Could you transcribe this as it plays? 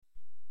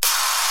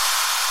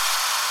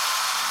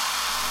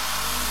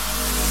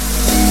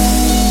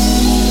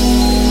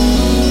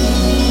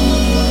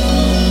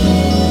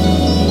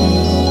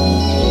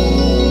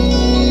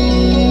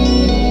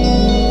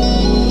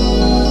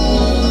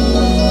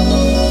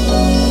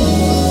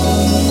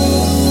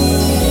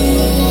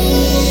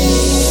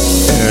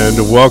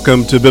and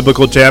welcome to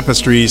Biblical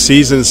Tapestry,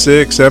 Season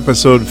 6,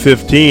 Episode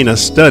 15, a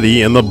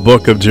study in the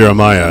book of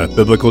Jeremiah.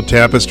 Biblical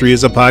Tapestry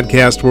is a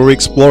podcast where we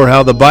explore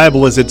how the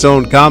Bible is its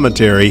own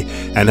commentary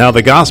and how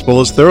the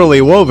gospel is thoroughly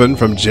woven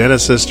from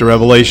Genesis to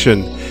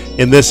Revelation.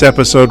 In this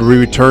episode, we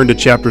return to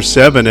chapter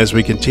 7 as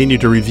we continue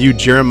to review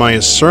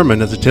Jeremiah's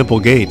sermon at the temple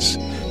gates.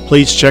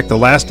 Please check the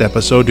last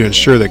episode to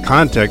ensure that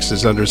context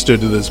is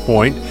understood to this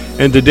point.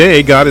 And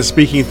today, God is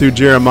speaking through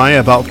Jeremiah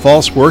about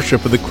false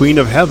worship of the Queen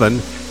of Heaven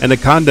and the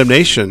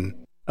condemnation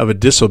of a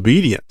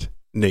disobedient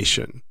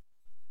nation.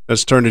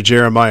 Let's turn to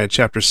Jeremiah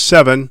chapter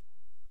 7,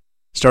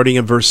 starting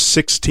in verse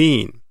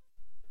 16.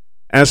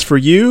 As for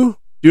you,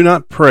 do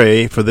not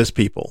pray for this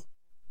people,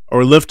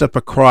 or lift up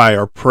a cry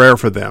or prayer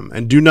for them,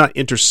 and do not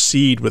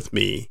intercede with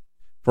me,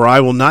 for I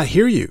will not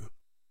hear you.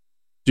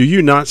 Do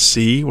you not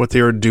see what they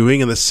are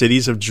doing in the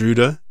cities of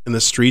Judah, in the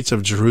streets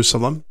of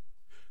Jerusalem?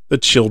 The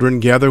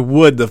children gather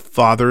wood, the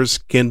fathers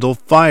kindle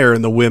fire,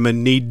 and the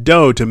women knead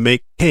dough to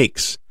make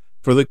cakes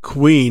for the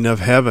Queen of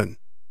Heaven.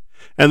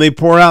 And they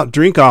pour out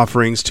drink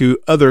offerings to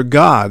other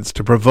gods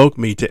to provoke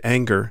me to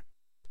anger.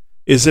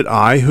 Is it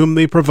I whom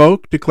they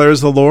provoke,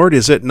 declares the Lord?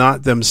 Is it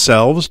not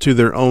themselves to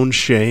their own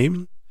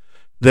shame?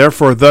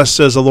 Therefore thus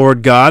says the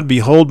Lord God,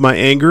 behold, my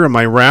anger and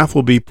my wrath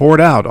will be poured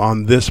out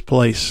on this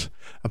place,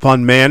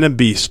 upon man and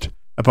beast,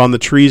 upon the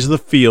trees of the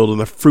field and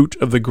the fruit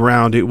of the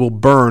ground. It will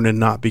burn and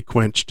not be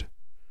quenched.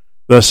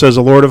 Thus says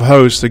the Lord of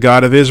hosts, the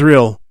God of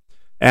Israel,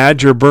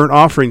 add your burnt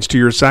offerings to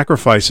your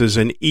sacrifices,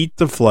 and eat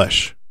the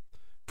flesh.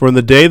 For in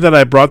the day that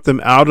I brought them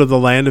out of the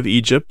land of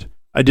Egypt,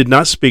 I did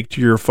not speak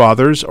to your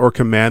fathers or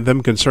command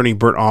them concerning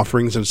burnt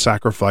offerings and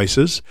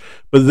sacrifices,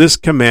 but this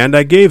command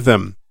I gave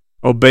them,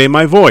 obey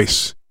my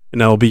voice,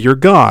 and I will be your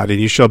God,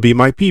 and you shall be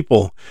my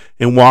people,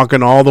 and walk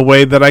in all the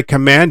way that I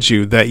command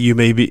you, that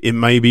it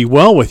may be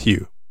well with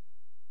you.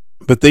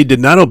 But they did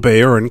not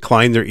obey or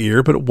incline their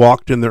ear, but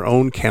walked in their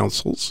own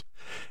counsels.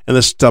 And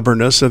the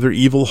stubbornness of their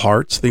evil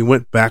hearts, they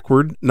went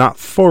backward, not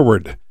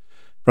forward.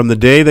 From the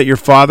day that your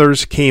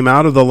fathers came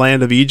out of the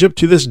land of Egypt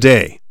to this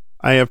day,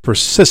 I have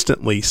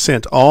persistently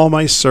sent all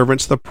my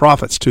servants the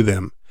prophets to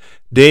them,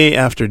 day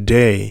after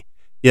day.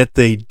 Yet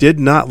they did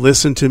not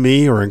listen to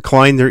me or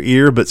incline their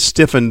ear, but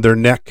stiffened their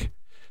neck.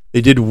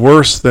 They did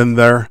worse than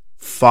their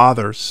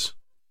fathers.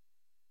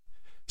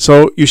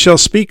 So you shall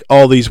speak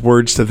all these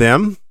words to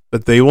them,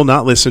 but they will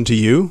not listen to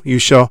you. You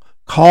shall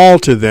call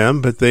to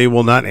them, but they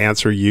will not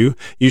answer you.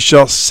 You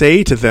shall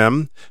say to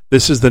them,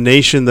 this is the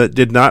nation that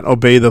did not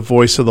obey the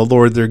voice of the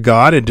Lord their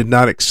God and did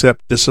not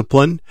accept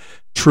discipline.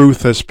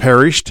 Truth has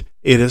perished.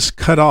 It is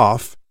cut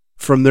off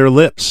from their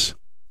lips.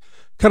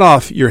 Cut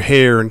off your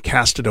hair and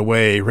cast it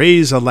away.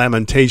 Raise a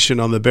lamentation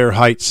on the bare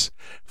heights.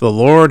 For the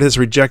Lord has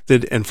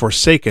rejected and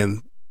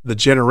forsaken the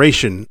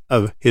generation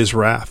of his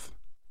wrath.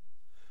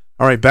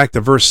 All right, back to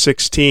verse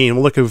 16.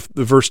 We'll look at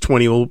verse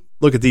 20. We'll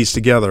look at these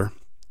together.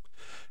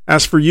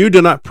 As for you,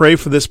 do not pray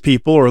for this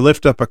people, or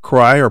lift up a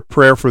cry or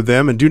prayer for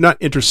them, and do not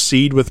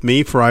intercede with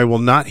me, for I will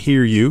not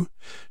hear you.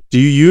 Do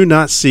you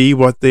not see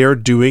what they are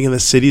doing in the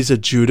cities of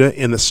Judah,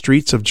 in the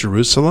streets of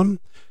Jerusalem?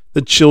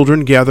 The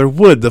children gather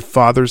wood, the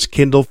fathers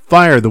kindle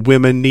fire, the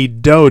women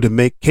knead dough to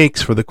make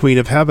cakes for the Queen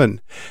of Heaven,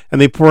 and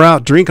they pour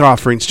out drink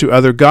offerings to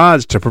other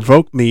gods to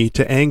provoke me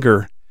to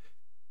anger.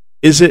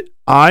 Is it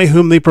I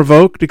whom they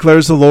provoke,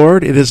 declares the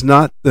Lord? Is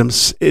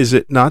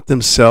it not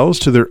themselves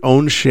to their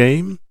own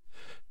shame?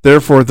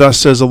 Therefore thus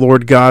says the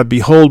Lord God,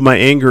 behold, my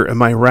anger and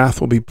my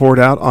wrath will be poured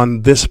out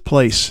on this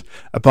place,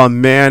 upon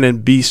man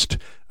and beast,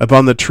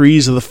 upon the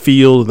trees of the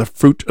field and the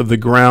fruit of the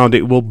ground.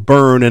 It will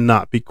burn and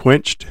not be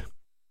quenched.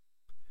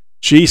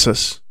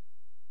 Jesus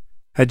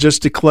had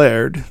just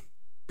declared,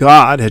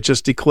 God had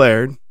just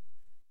declared,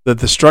 that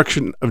the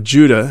destruction of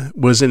Judah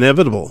was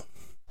inevitable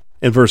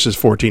in verses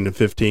 14 and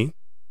 15.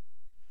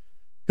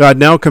 God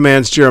now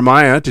commands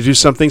Jeremiah to do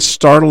something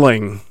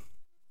startling.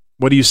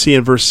 What do you see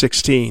in verse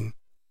 16?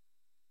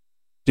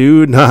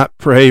 Do not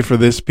pray for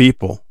this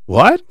people.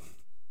 What?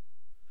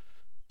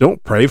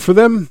 Don't pray for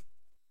them?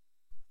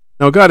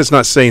 Now, God is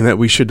not saying that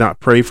we should not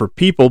pray for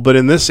people, but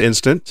in this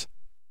instant,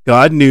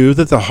 God knew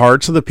that the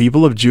hearts of the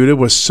people of Judah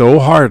was so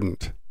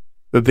hardened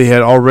that they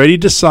had already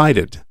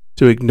decided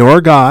to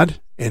ignore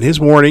God and his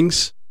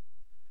warnings,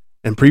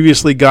 and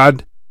previously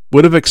God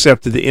would have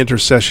accepted the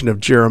intercession of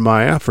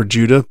Jeremiah for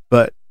Judah,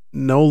 but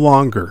no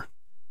longer.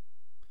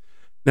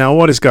 Now,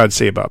 what does God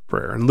say about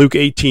prayer? In Luke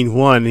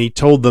 18:1, he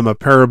told them a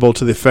parable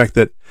to the effect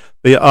that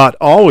they ought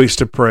always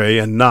to pray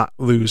and not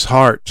lose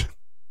heart.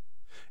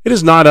 It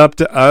is not up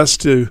to us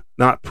to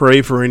not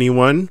pray for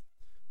anyone,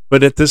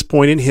 but at this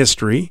point in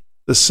history,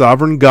 the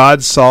sovereign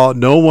God saw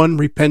no one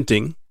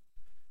repenting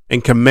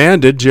and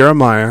commanded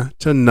Jeremiah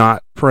to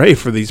not pray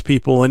for these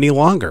people any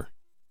longer.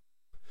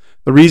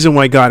 The reason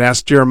why God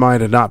asked Jeremiah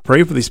to not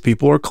pray for these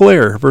people are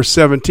clear. Verse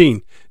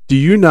 17, do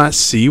you not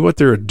see what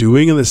they are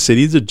doing in the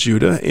cities of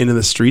Judah and in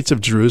the streets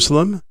of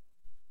Jerusalem?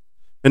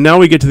 And now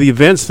we get to the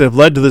events that have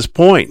led to this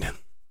point.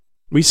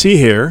 We see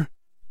here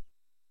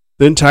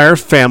the entire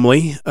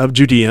family of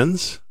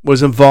Judeans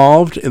was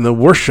involved in the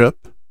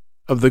worship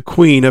of the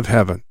Queen of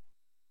Heaven.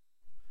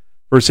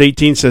 Verse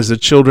 18 says, the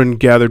children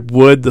gathered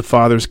wood, the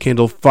fathers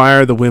kindled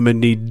fire, the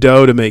women knead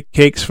dough to make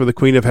cakes for the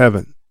Queen of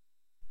Heaven.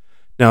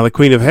 Now, the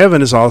Queen of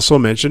Heaven is also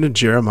mentioned in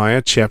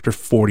Jeremiah chapter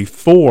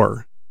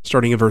 44,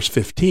 starting in verse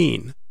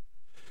 15.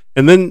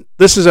 And then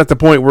this is at the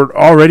point where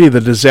already the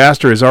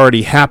disaster has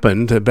already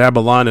happened.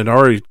 Babylon had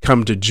already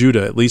come to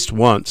Judah at least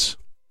once.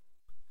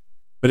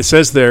 But it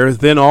says there,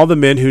 then all the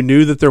men who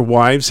knew that their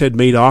wives had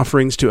made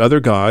offerings to other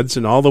gods,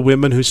 and all the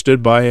women who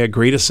stood by a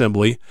great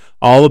assembly,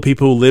 all the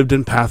people who lived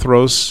in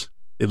Pathros,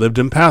 they lived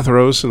in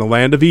Pathros in the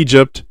land of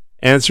Egypt,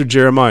 answered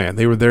Jeremiah.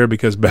 They were there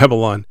because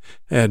Babylon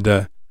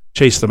had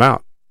chased them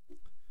out.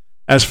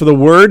 As for the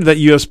word that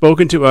you have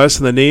spoken to us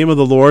in the name of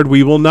the Lord,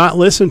 we will not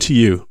listen to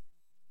you,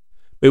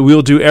 but we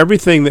will do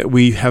everything that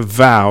we have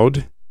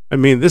vowed. I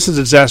mean, this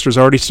disaster has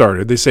already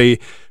started. They say,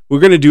 we're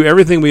going to do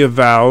everything we have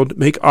vowed,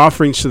 make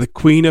offerings to the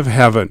Queen of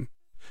Heaven,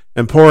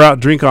 and pour out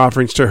drink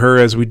offerings to her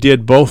as we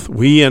did both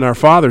we and our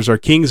fathers, our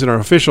kings and our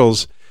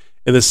officials,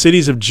 in the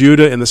cities of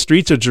Judah and the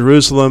streets of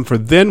Jerusalem, for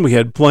then we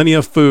had plenty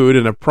of food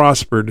and have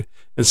prospered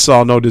and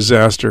saw no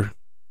disaster.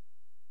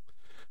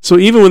 So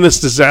even when this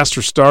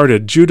disaster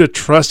started, Judah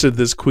trusted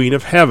this Queen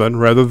of Heaven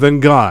rather than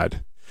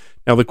God.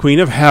 Now, the Queen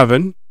of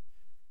Heaven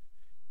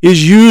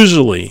is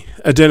usually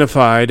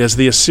identified as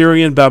the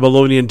Assyrian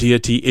Babylonian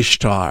deity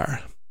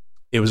Ishtar.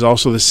 It was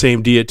also the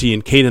same deity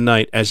in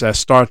Canaanite as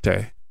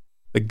Astarte,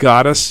 the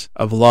goddess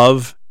of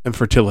love and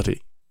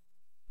fertility.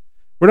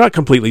 We're not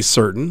completely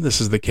certain this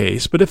is the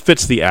case, but it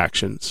fits the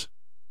actions.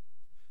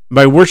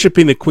 By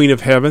worshiping the Queen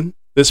of Heaven,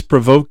 this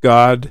provoked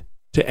God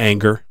to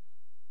anger.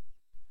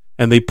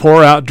 And they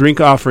pour out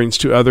drink offerings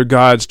to other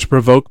gods to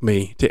provoke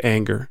me to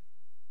anger.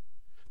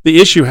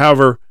 The issue,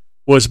 however,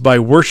 was by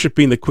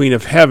worshiping the Queen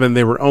of Heaven,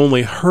 they were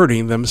only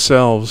hurting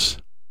themselves.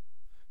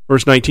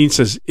 Verse 19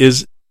 says,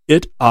 is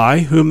it I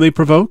whom they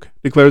provoke,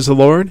 declares the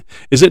Lord?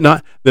 Is it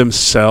not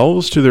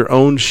themselves to their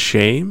own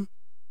shame?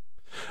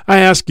 I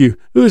ask you,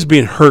 who is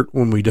being hurt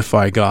when we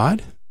defy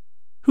God?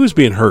 Who is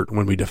being hurt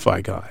when we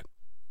defy God?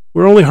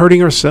 We're only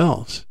hurting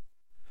ourselves.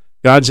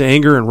 God's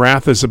anger and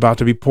wrath is about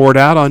to be poured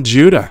out on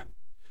Judah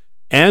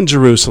and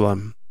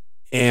Jerusalem,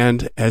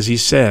 and as he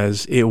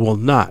says, it will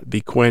not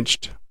be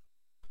quenched.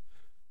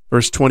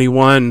 Verse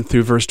 21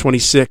 through verse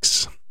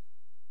 26.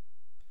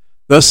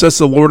 Thus says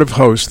the Lord of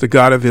hosts, the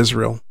God of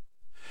Israel,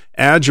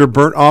 add your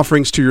burnt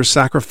offerings to your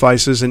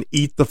sacrifices and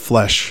eat the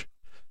flesh.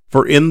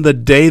 For in the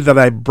day that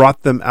I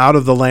brought them out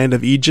of the land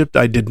of Egypt,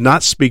 I did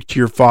not speak to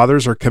your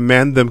fathers or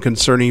command them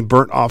concerning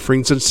burnt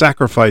offerings and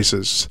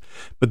sacrifices.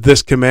 But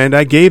this command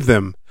I gave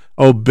them,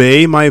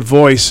 obey my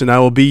voice, and I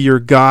will be your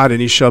God, and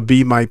you shall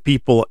be my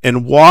people,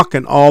 and walk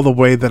in all the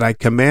way that I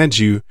command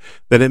you,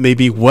 that it may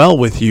be well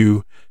with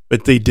you.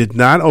 But they did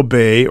not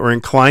obey or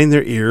incline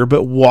their ear,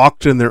 but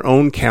walked in their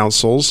own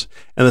counsels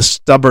and the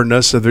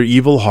stubbornness of their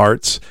evil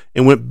hearts,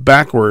 and went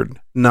backward,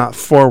 not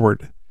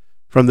forward.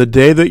 From the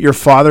day that your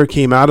father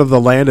came out of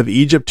the land of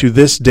Egypt to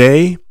this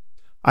day,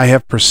 I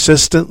have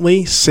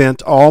persistently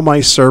sent all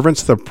my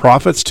servants, the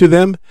prophets, to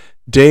them,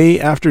 day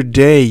after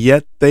day,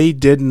 yet they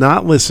did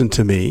not listen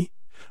to me,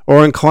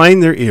 or incline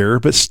their ear,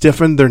 but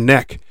stiffened their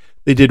neck.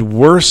 They did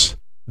worse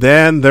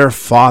than their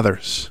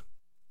fathers.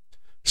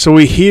 So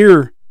we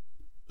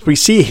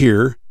see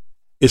here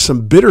is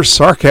some bitter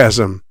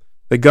sarcasm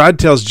that God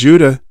tells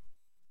Judah,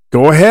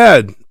 go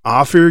ahead,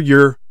 offer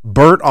your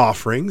burnt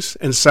offerings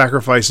and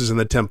sacrifices in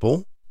the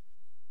temple,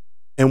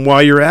 and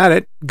while you're at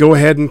it, go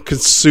ahead and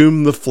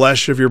consume the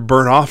flesh of your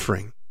burnt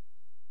offering.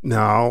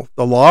 Now,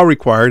 the law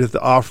required that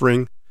the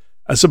offering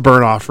as a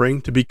burnt offering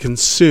to be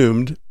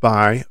consumed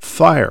by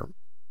fire.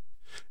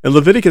 In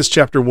Leviticus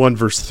chapter 1,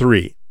 verse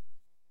 3,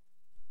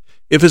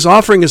 if his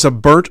offering is a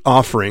burnt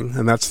offering,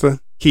 and that's the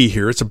key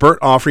here, it's a burnt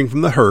offering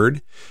from the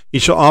herd, he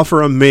shall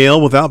offer a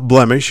male without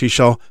blemish. He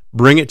shall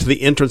bring it to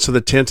the entrance of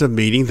the tent of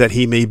meeting, that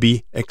he may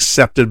be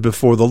accepted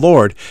before the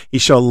Lord. He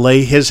shall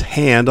lay his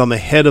hand on the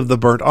head of the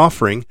burnt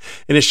offering,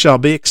 and it shall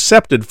be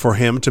accepted for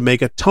him to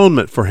make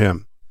atonement for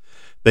him.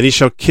 Then he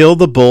shall kill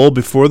the bull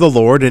before the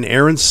Lord, and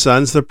Aaron's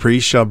sons the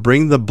priests shall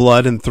bring the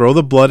blood and throw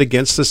the blood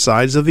against the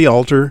sides of the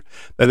altar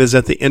that is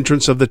at the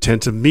entrance of the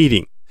tent of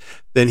meeting.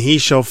 Then he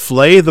shall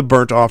flay the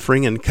burnt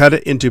offering and cut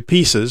it into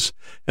pieces,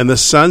 and the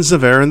sons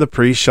of Aaron the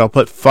priest shall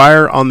put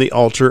fire on the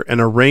altar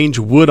and arrange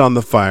wood on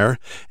the fire,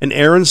 and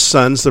Aaron's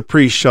sons the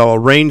priest shall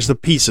arrange the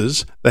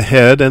pieces, the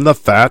head and the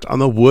fat on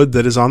the wood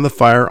that is on the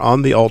fire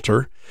on the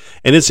altar,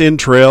 and its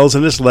entrails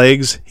and its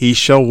legs he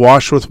shall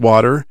wash with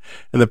water,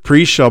 and the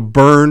priest shall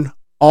burn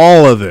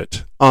all of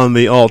it on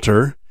the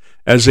altar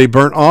as a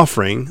burnt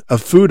offering, a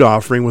food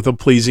offering with a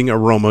pleasing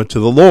aroma to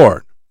the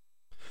Lord.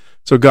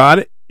 So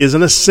God is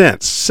in a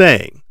sense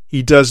saying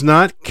he does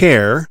not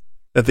care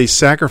that they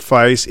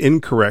sacrifice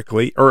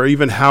incorrectly or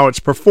even how it's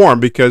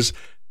performed, because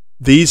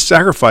these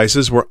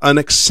sacrifices were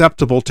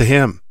unacceptable to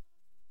him.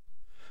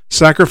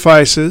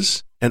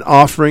 Sacrifices and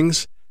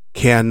offerings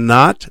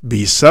cannot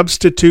be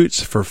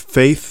substitutes for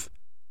faith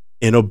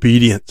and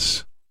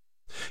obedience.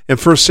 In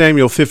 1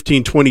 Samuel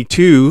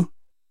 15:22,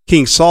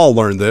 King Saul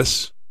learned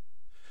this.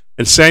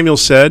 And Samuel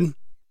said,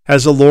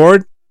 has the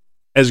Lord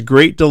as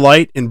great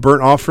delight in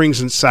burnt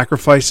offerings and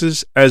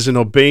sacrifices as in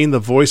obeying the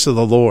voice of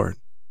the Lord.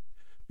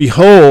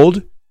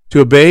 Behold, to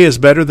obey is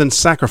better than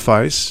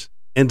sacrifice,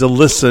 and to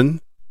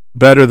listen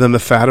better than the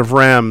fat of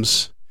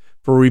rams.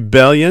 For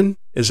rebellion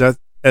is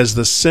as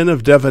the sin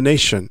of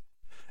divination,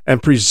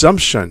 and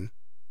presumption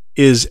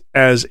is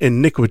as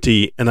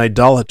iniquity and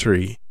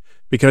idolatry.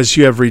 Because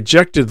you have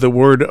rejected the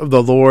word of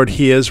the Lord,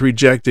 he has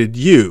rejected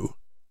you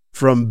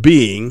from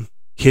being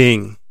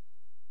king.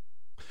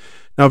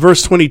 Now,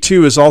 verse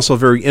 22 is also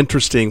very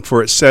interesting,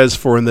 for it says,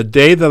 For in the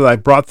day that I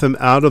brought them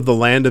out of the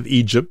land of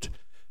Egypt,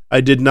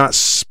 I did not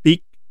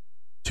speak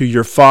to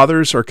your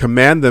fathers or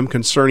command them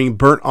concerning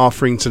burnt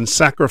offerings and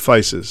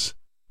sacrifices.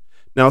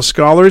 Now,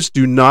 scholars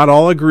do not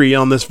all agree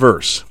on this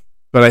verse,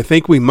 but I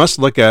think we must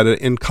look at it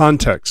in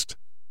context.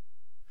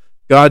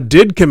 God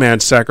did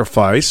command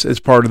sacrifice as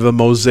part of the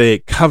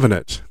Mosaic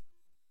covenant.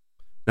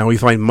 Now, we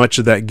find much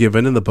of that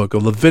given in the book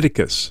of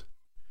Leviticus.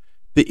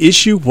 The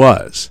issue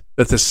was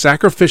that the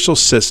sacrificial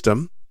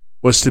system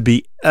was to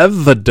be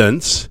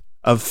evidence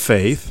of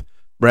faith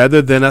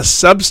rather than a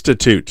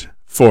substitute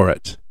for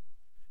it.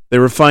 They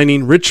were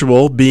finding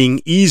ritual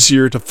being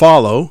easier to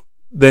follow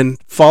than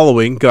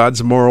following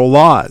God's moral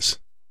laws.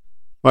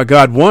 What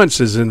God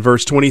wants is in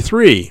verse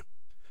 23.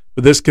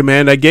 For this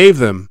command I gave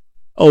them,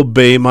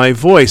 obey my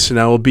voice, and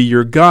I will be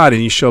your God,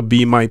 and you shall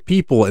be my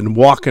people, and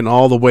walk in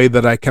all the way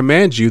that I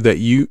command you,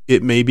 that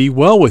it may be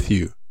well with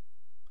you.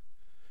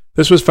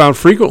 This was found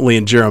frequently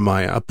in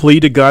Jeremiah, a plea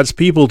to God's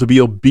people to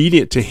be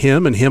obedient to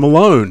him and him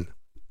alone.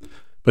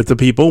 But the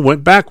people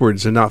went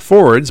backwards and not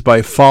forwards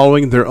by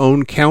following their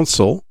own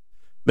counsel,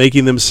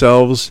 making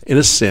themselves, in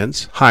a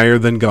sense, higher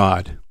than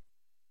God.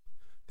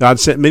 God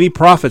sent many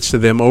prophets to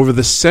them over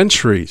the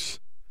centuries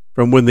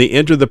from when they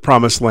entered the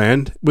promised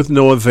land with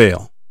no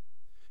avail.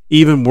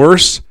 Even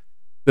worse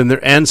than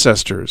their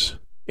ancestors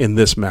in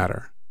this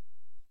matter.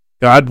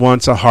 God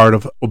wants a heart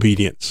of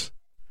obedience.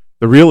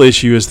 The real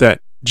issue is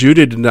that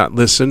Judah did not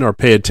listen or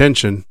pay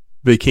attention,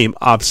 became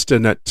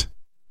obstinate.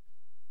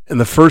 And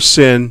the first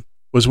sin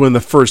was when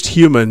the first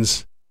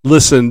humans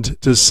listened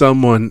to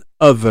someone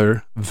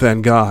other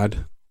than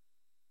God.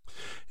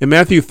 In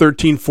Matthew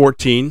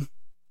 13:14,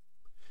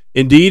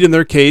 indeed, in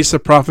their case, the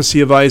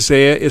prophecy of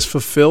Isaiah is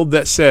fulfilled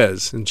that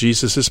says, and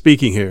Jesus is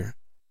speaking here,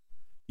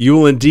 you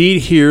will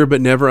indeed hear but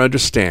never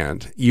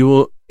understand. You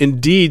will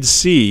indeed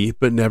see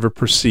but never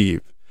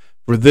perceive.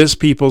 For this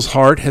people's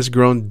heart has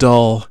grown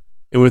dull,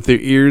 and with their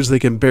ears they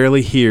can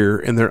barely hear,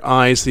 and their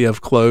eyes they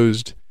have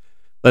closed,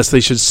 lest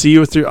they should see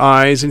with their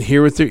eyes and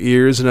hear with their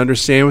ears and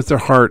understand with their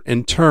heart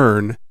and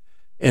turn,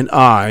 and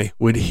I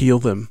would heal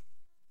them.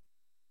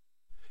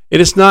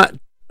 It is not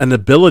an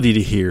ability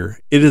to hear,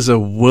 it is a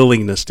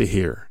willingness to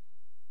hear.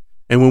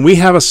 And when we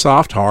have a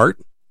soft heart,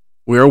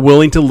 we are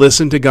willing to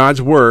listen to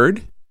God's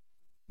word.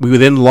 We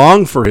then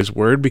long for his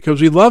word because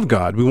we love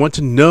God. We want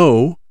to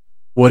know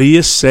what he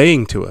is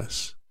saying to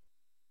us.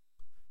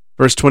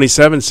 Verse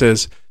 27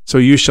 says, So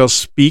you shall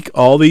speak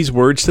all these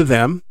words to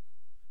them,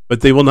 but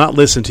they will not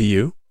listen to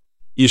you.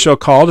 You shall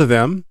call to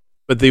them,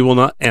 but they will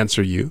not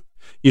answer you.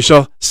 You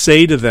shall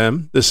say to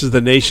them, This is the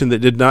nation that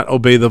did not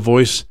obey the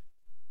voice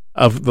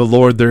of the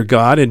Lord their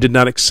God and did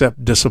not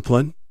accept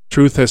discipline.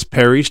 Truth has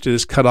perished, it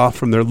is cut off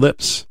from their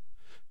lips.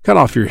 Cut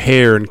off your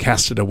hair and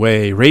cast it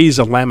away. Raise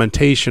a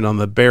lamentation on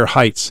the bare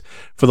heights,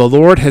 for the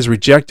Lord has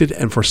rejected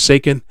and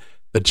forsaken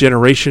the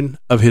generation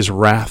of his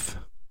wrath.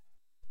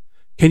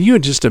 Can you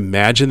just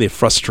imagine the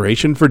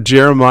frustration for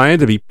Jeremiah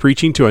to be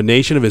preaching to a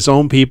nation of his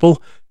own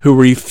people who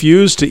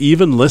refused to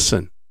even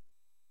listen?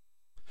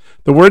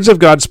 The words of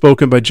God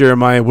spoken by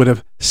Jeremiah would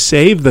have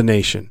saved the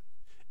nation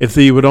if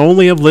they would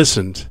only have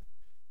listened.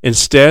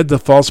 Instead, the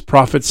false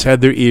prophets had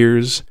their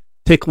ears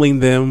tickling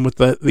them with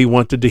what they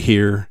wanted to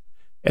hear,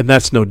 and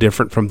that's no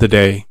different from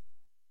today.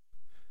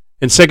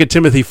 In 2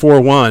 Timothy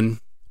 4:1,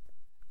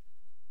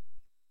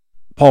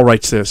 Paul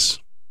writes this,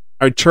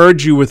 I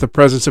charge you with the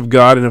presence of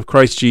God and of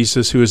Christ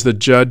Jesus, who is the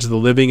judge of the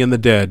living and the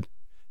dead,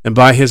 and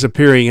by his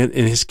appearing in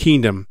his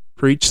kingdom,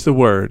 preach the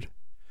word.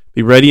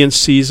 Be ready in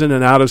season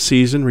and out of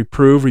season,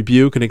 reprove,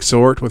 rebuke, and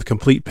exhort with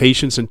complete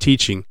patience and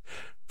teaching.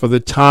 For the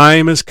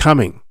time is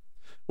coming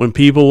when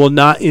people will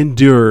not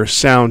endure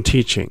sound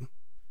teaching,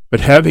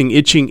 but having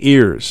itching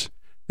ears,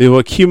 they will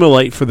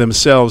accumulate for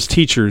themselves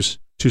teachers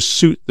to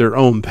suit their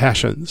own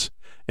passions,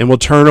 and will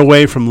turn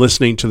away from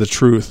listening to the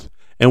truth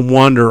and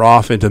wander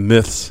off into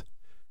myths.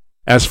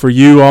 As for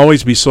you,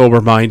 always be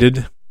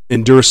sober-minded,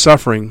 endure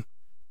suffering,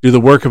 do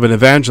the work of an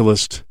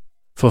evangelist,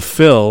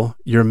 fulfill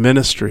your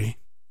ministry.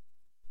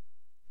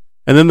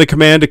 And then the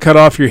command to cut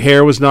off your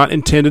hair was not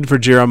intended for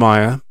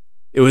Jeremiah.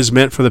 It was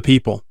meant for the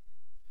people.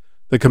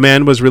 The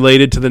command was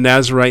related to the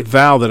Nazirite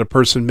vow that a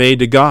person made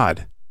to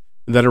God,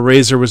 and that a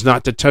razor was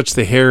not to touch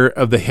the hair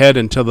of the head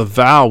until the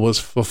vow was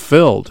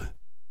fulfilled.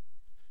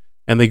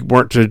 And they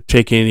weren't to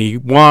take any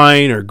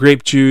wine or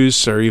grape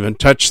juice or even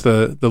touch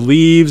the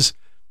leaves.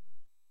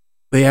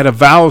 They had a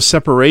vow of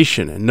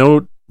separation, and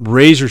no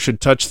razor should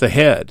touch the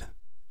head.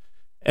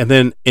 And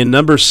then in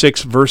Numbers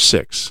 6, verse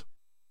 6,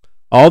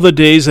 All the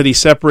days that he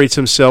separates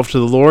himself to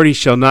the Lord, he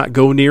shall not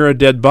go near a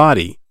dead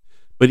body.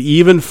 But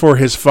even for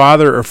his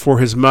father or for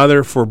his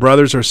mother, for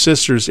brothers or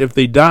sisters, if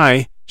they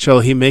die,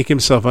 shall he make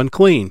himself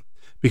unclean,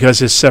 because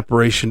his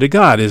separation to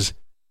God is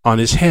on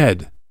his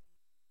head.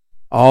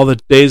 All the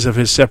days of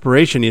his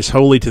separation he is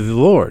holy to the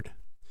Lord.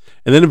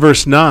 And then in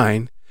verse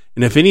 9,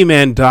 and if any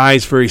man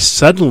dies very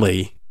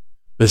suddenly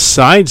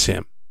besides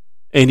him,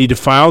 and he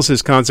defiles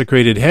his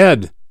consecrated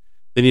head,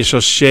 then he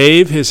shall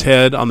shave his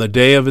head on the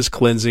day of his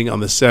cleansing. On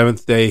the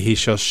seventh day he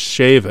shall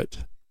shave it.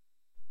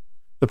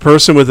 The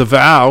person with a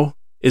vow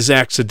is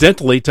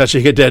accidentally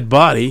touching a dead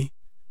body.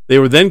 They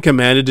were then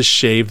commanded to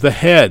shave the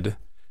head.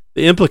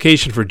 The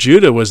implication for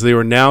Judah was they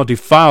were now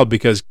defiled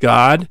because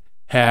God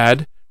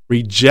had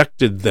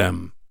rejected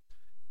them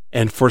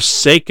and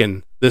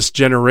forsaken this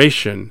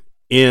generation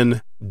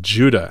in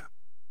Judah.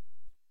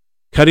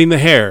 Cutting the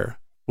hair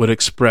would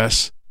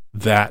express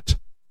that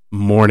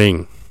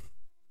mourning.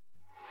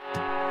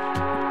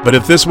 But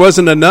if this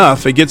wasn't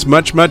enough, it gets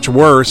much, much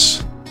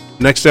worse.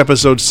 Next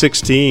episode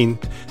 16,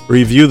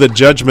 review the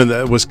judgment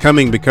that was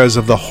coming because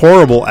of the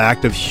horrible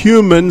act of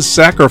human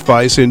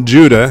sacrifice in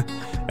Judah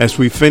as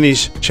we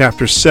finish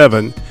chapter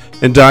 7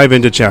 and dive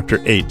into chapter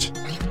 8.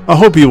 I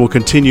hope you will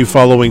continue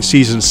following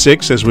season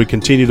 6 as we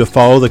continue to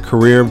follow the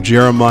career of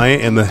Jeremiah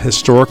and the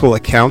historical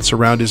accounts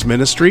around his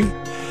ministry.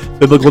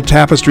 Biblical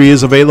Tapestry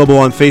is available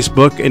on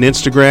Facebook and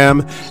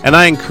Instagram, and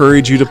I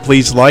encourage you to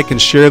please like and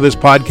share this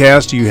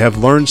podcast. You have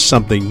learned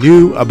something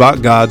new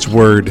about God's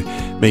Word.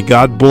 May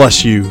God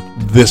bless you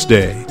this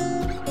day.